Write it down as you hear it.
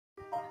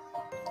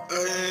I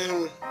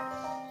am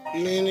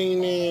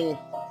leaning in.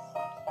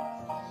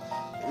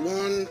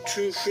 1,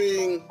 2,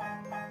 3.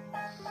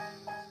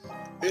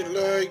 It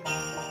like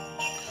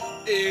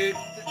it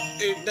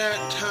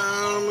that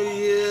time of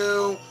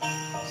year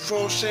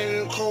for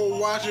sending cold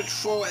waters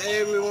for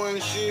everyone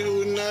see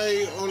who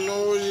night or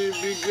knows it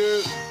be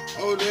good.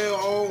 Oh, they're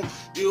all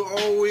you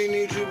always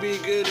need to be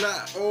good.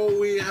 Like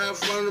always have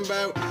fun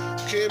about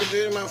keep it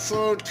in my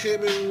phone,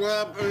 keep it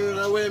up and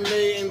I went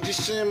May in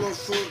December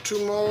for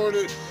tomorrow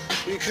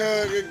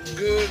because it's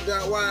good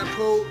that white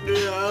poke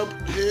there up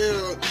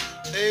here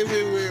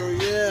everywhere,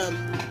 yeah.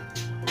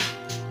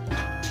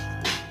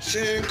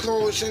 Send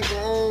cold,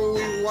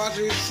 always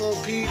watching for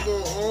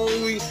people,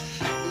 always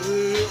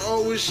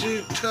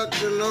see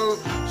touch and know,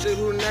 see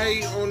who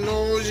night or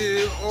knows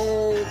it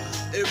all.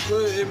 It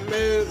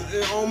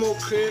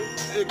almost could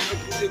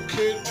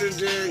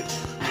today.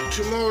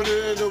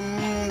 Tomorrow the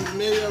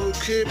may of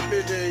keep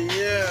it there,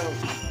 yeah.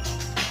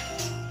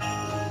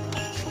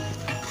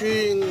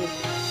 King,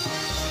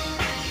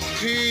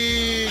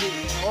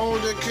 all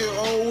the kid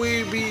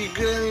always be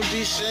good in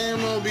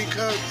December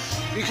because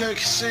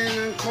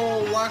sending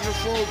cold watching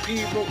for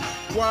people,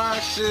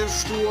 watch it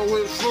through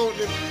with folk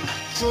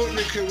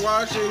that can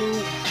watch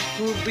it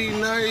who be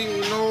night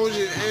knows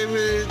it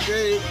every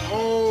day.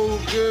 Oh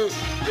good.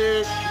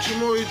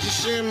 Tomorrow is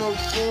December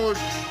 4th,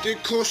 they're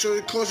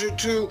closer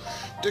to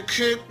the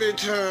Cupid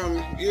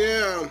time,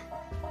 yeah.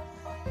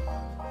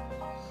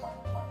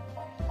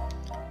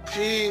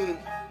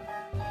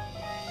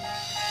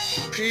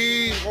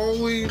 Peace,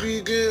 always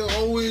be good,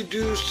 always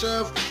do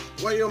stuff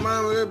what your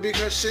mind will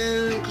because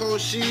send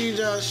cold seeds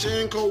out,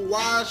 send cold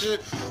watch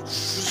it,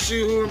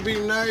 see who be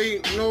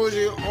night, knows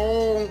it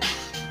all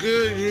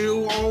good.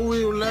 You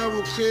always love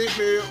a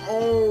Cupid,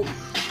 all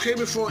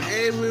Cupid for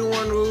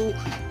everyone who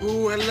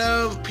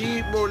love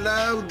people,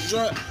 love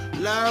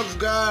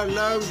God,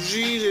 love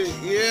Jesus,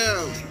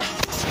 yeah.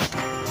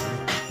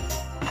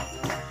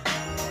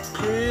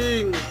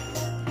 King,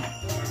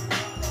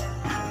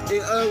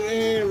 the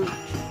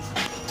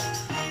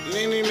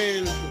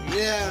Lennyman,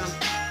 yeah.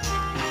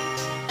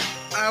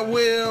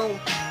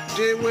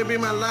 This will be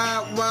my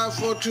live wife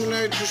for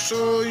tonight to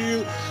show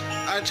you.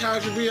 I try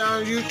to be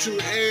on YouTube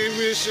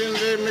every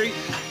single day.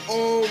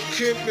 Oh,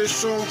 Cupid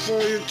song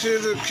for you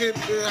till the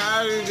Cupid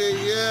holiday,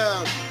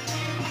 yeah.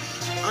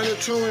 On the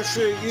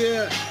 25th,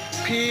 yeah.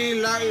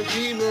 Like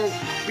people,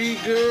 be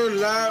good,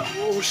 like,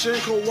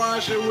 single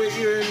watch it with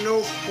you in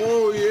no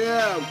pole,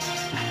 yeah.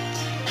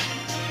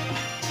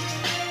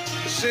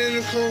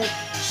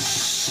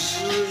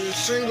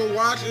 Single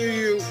watching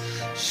you,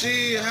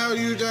 see how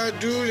you that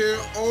do it.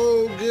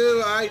 Oh,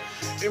 good, I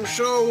am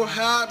so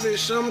happy.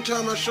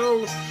 Sometimes I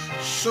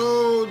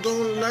so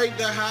don't like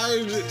the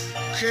hide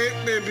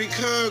Cupid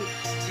because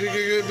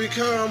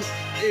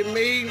it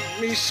made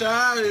me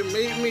sad, it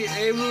made me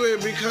everywhere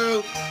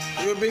because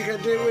it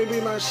will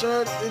be my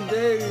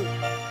Saturday,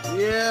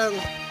 yeah.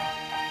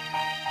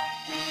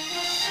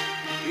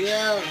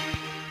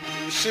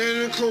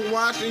 Cynical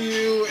watching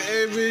you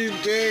every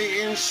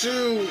day and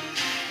sue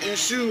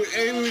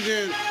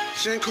everything.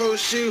 Cinco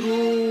see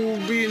who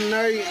be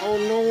night or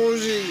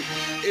nosy.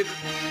 If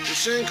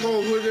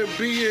Cinco would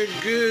be a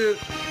good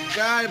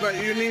guy, but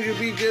you need to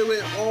be good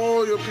with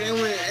all your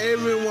parents,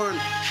 everyone,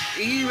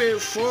 even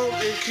folk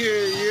and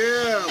kid,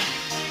 yeah.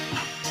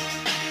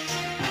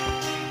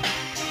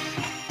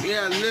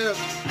 Yeah, look.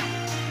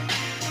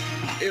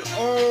 It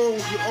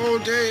all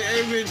day,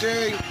 every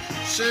day.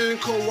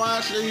 Cinco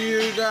watching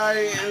you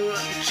die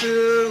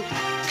to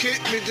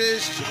keep me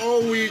this.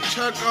 Oh, we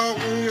tuck out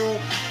on you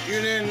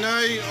the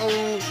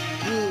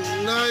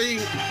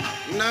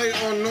night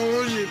on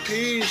noisy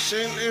peace,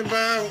 thinking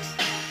about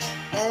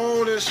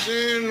all the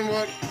sin,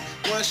 what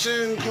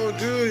sin could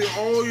do.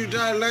 All you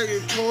die like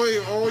a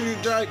toy, all you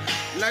die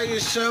like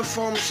yourself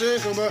from sin,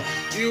 but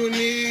you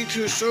need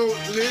to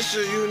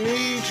listen, you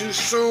need to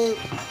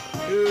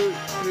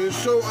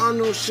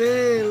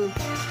understand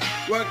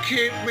what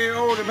keep me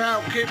all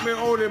about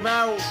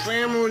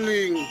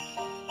family.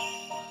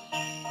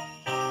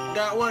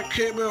 That what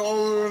keep me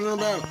all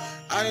about.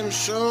 I'm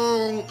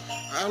so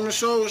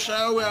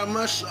sorry I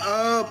messed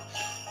up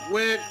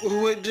with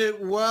the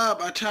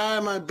web. I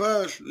tied my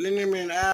bus, Linneman out.